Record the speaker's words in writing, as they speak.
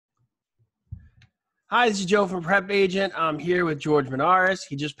Hi, this is Joe from PrepAgent. I'm here with George Monarrez.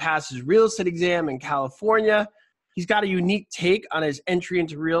 He just passed his real estate exam in California. He's got a unique take on his entry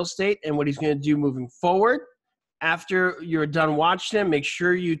into real estate and what he's going to do moving forward. After you're done watching him, make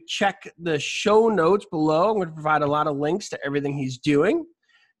sure you check the show notes below. I'm going to provide a lot of links to everything he's doing.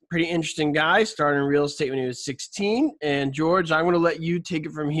 Pretty interesting guy, started in real estate when he was 16. And George, I'm going to let you take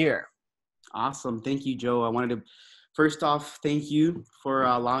it from here. Awesome. Thank you, Joe. I wanted to first off, thank you for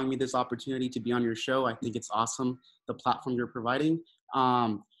allowing me this opportunity to be on your show. I think it's awesome, the platform you're providing.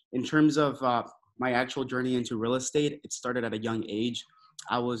 In terms of my actual journey into real estate, it started at a young age.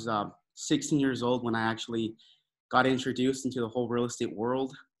 I was 16 years old when I actually got introduced into the whole real estate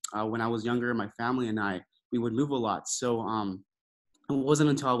world. When I was younger, my family and we would move a lot. So it wasn't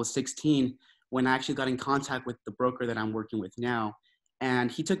until I was 16 when I actually got in contact with the broker that I'm working with now.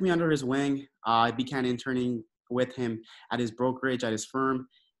 And he took me under his wing. I began interning with him at his brokerage, at his firm,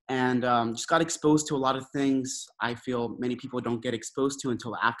 and just got exposed to a lot of things I feel many people don't get exposed to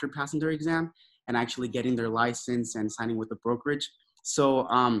until after passing their exam and actually getting their license and signing with the brokerage. So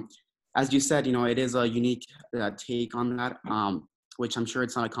as you said, it is a unique take on that, which I'm sure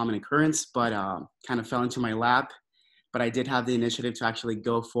it's not a common occurrence, but kind of fell into my lap. But I did have the initiative to actually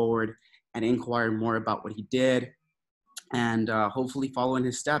go forward and inquire more about what he did and hopefully follow in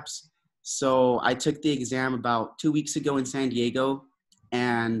his steps. So I took the exam about 2 weeks ago in San Diego,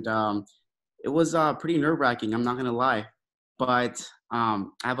 and it was pretty nerve-wracking, I'm not going to lie. But I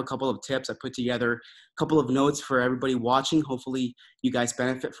have a couple of tips. I put together a couple of notes for everybody watching. Hopefully you guys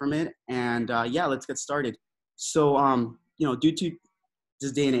benefit from it. And yeah, let's get started. So, due to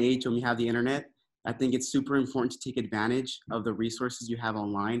this day and age when we have the internet, I think it's super important to take advantage of the resources you have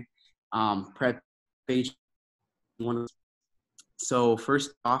online. PrepAgent, so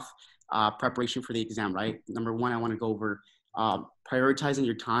first off, preparation for the exam, right? Number one, I want to go over prioritizing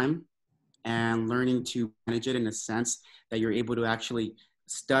your time and learning to manage it in a sense that you're able to actually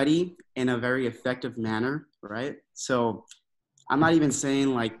study in a very effective manner, right? So I'm not even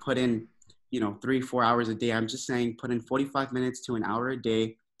saying like put in, 3-4 hours a day. I'm just saying put in 45 minutes to an hour a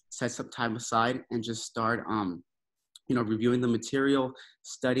day, set some time aside and just start, reviewing the material,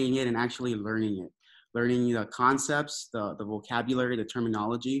 studying it and actually learning it. Learning the concepts, the vocabulary, the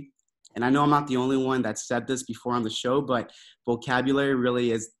terminology. And I know I'm not the only one that said this before on the show, but vocabulary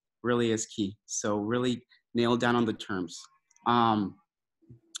really is key. So really nail down on the terms.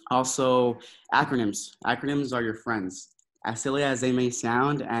 Also, acronyms. Acronyms are your friends. As silly as they may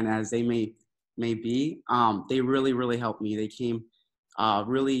sound and as they may be, they really helped me. They came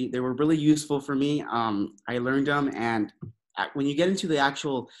they were really useful for me. I learned them, and when you get into the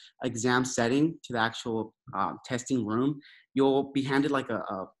actual exam setting, to the actual testing room, you'll be handed like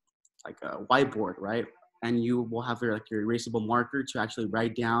a whiteboard, right? And you will have your erasable marker to actually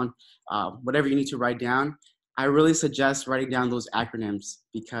write down whatever you need to write down. I really suggest writing down those acronyms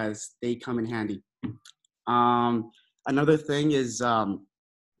because they come in handy. Another thing is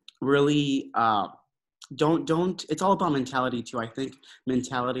really don't. It's all about mentality too. I think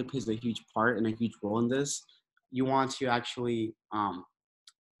mentality plays a huge part and a huge role in this. You want to actually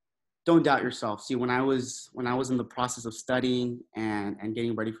don't doubt yourself. See, when I was in the process of studying and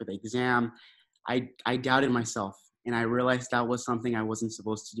getting ready for the exam, I doubted myself, and I realized that was something I wasn't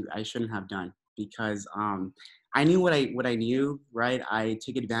supposed to do. I shouldn't have done because I knew what I knew, right? I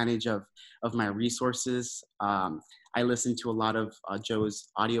took advantage of my resources. I listened to a lot of Joe's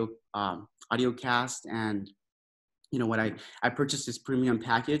audio cast, and I purchased this premium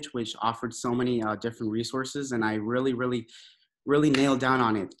package, which offered so many different resources, and I really nailed down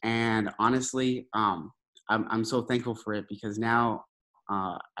on it. And honestly, I'm so thankful for it because now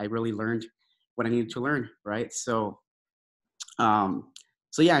I really learned what I needed to learn, right? So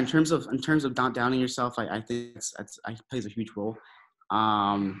yeah, in terms of not downing yourself, I think it plays a huge role.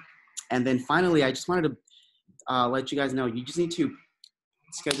 And then finally, I just wanted to let you guys know, you just need to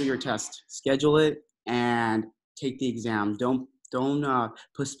schedule your test, schedule it, and take the exam. Don't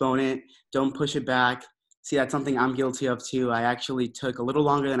postpone it. Don't push it back. See, that's something I'm guilty of too. I actually took a little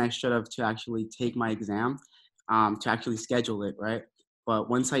longer than I should have to actually take my exam, to actually schedule it, right? But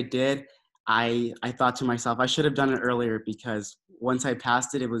once I did, I thought to myself, I should have done it earlier because once I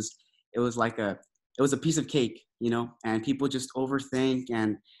passed it, it was a piece of cake, and people just overthink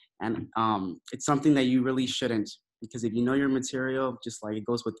and it's something that you really shouldn't, because if you know your material, just like it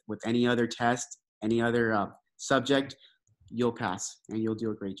goes with any other test, any other subject, you'll pass and you'll do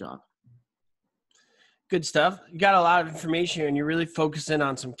a great job. Good stuff. You got a lot of information and you're really focusing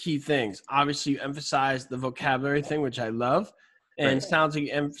on some key things. Obviously, you emphasize the vocabulary thing, which I love. And It sounds like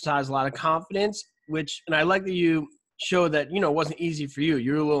you emphasize a lot of confidence, and I like that you showed that, it wasn't easy for you.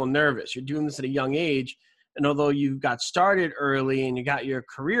 You're a little nervous. You're doing this at a young age. And although you got started early and you got your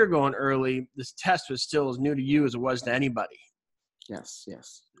career going early, this test was still as new to you as it was to anybody. Yes,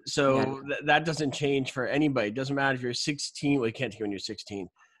 yes. So that doesn't change for anybody. It doesn't matter if you're 16. Well, you can't take it when you're 16.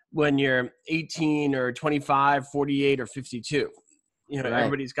 When you're 18 or 25, 48 or 52, Right.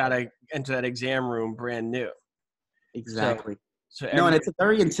 everybody's got to enter that exam room brand new. Exactly. So No, and it's a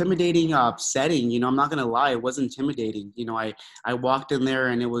very intimidating setting. I'm not gonna lie, it was intimidating. I walked in there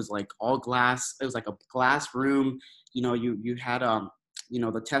and it was like all glass. It was like a glass room. You had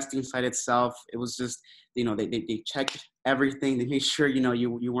the testing site itself. It was just they checked everything. They made sure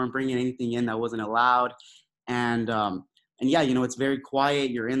you weren't bringing anything in that wasn't allowed. And yeah, it's very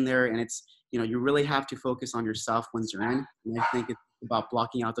quiet. You're in there, and it's you really have to focus on yourself once you're in. And I think it's about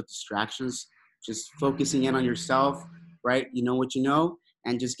blocking out the distractions, just focusing in on yourself. Right? You know what you know,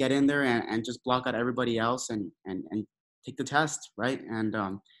 and just get in there and just block out everybody else and take the test, right? And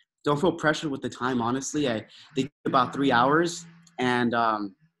don't feel pressured with the time, honestly. They took about 3 hours, and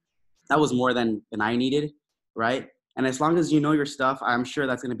that was more than I needed, right? And as long as you know your stuff, I'm sure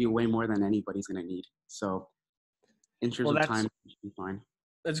that's going to be way more than anybody's going to need. So in terms of time, you should be fine.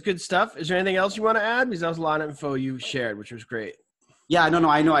 That's good stuff. Is there anything else you want to add? Because that was a lot of info you shared, which was great. Yeah, no,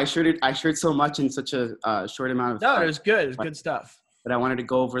 I know. I shared so much in such a short amount of time. No, it was good. It was good stuff. But I wanted to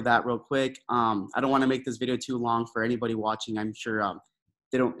go over that real quick. I don't want to make this video too long for anybody watching. I'm sure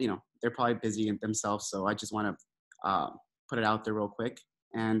they don't, they're probably busy themselves. So I just want to put it out there real quick.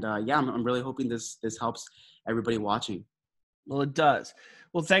 And yeah, I'm really hoping this helps everybody watching. Well, it does.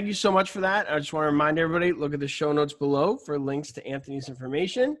 Well, thank you so much for that. I just want to remind everybody, look at the show notes below for links to Anthony's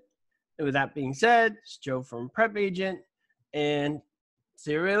information. And with that being said, it's Joe from PrepAgent, and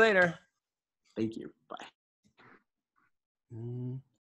see you later. Thank you. Bye.